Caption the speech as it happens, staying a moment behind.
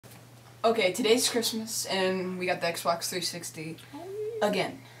Okay, today's Christmas, and we got the Xbox 360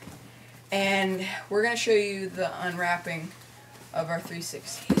 again. And we're going to show you the unwrapping of our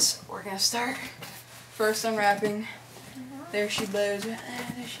 360s. We're going to start first unwrapping. There she blows. There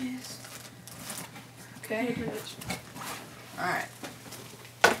she is. Okay. Alright.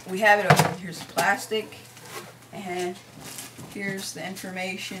 We have it open. Here's the plastic. And here's the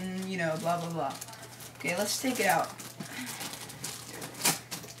information, you know, blah, blah, blah. Okay, let's take it out.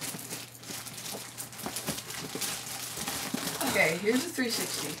 Okay, here's the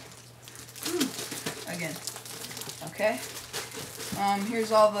 360. Again. Okay.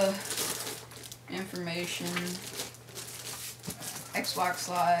 Here's all the information. Xbox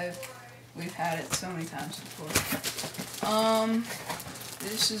Live. We've had it so many times before.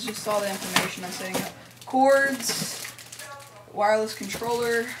 This is just all the information I'm setting up. Cords. Wireless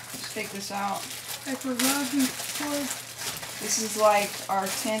controller. Let's take this out. This is like our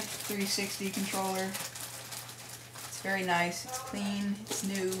 10th 360 controller. It's very nice. It's clean. It's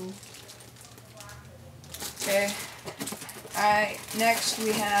new. Okay. Alright, next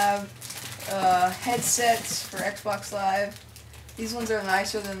we have headsets for Xbox Live. These ones are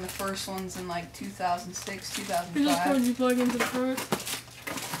nicer than the first ones in like 2006, 2005. These are cords you plug into the front.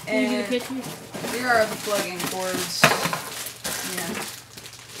 And here are the plug-in cords. Yeah.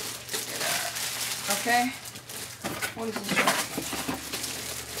 Okay. What is this one?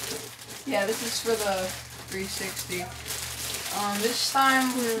 Yeah, this is for the 360. This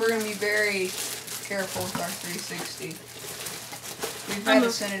time we're going to be very careful with our 360. We've had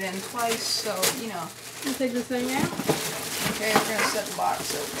to send it in twice, so, you know. I'll take this thing out. Okay, we're going to set the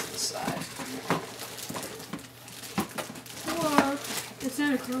box over to the side. Whoa. It's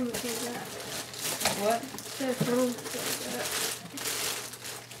not a chrome that says that. What? It's not a chrome that says that.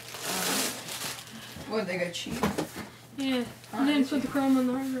 What, they got cheap? Yeah. I didn't put the chrome on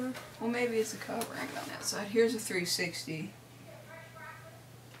the hard drive. Well, maybe it's a covering on that side. Here's a 360.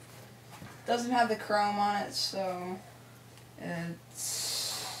 Doesn't have the chrome on it, so it's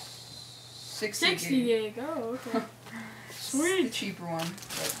 60 gig. Oh, okay. Sweet. The cheaper one.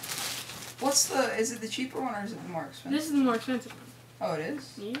 But what's the? Is it the cheaper one or is it the more expensive? This is the more expensive one. Oh, it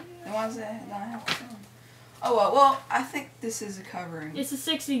is? Yeah. Then why does it not have the chrome? Oh well, I think this is a covering. It's a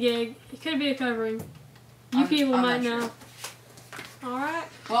 60 gig. It could be a covering. You people might know. Sure. Alright.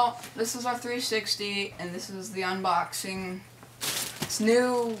 Well, this is our 360, and this is the unboxing. It's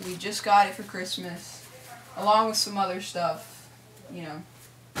new. We just got it for Christmas, along with some other stuff. You know,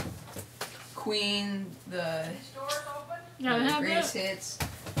 Queen, the Greatest Hits,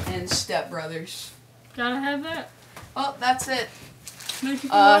 and Step Brothers. Gotta have that. Well, that's it. Thanks for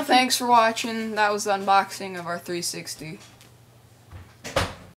watching. Thanks for watching. That was the unboxing of our 360.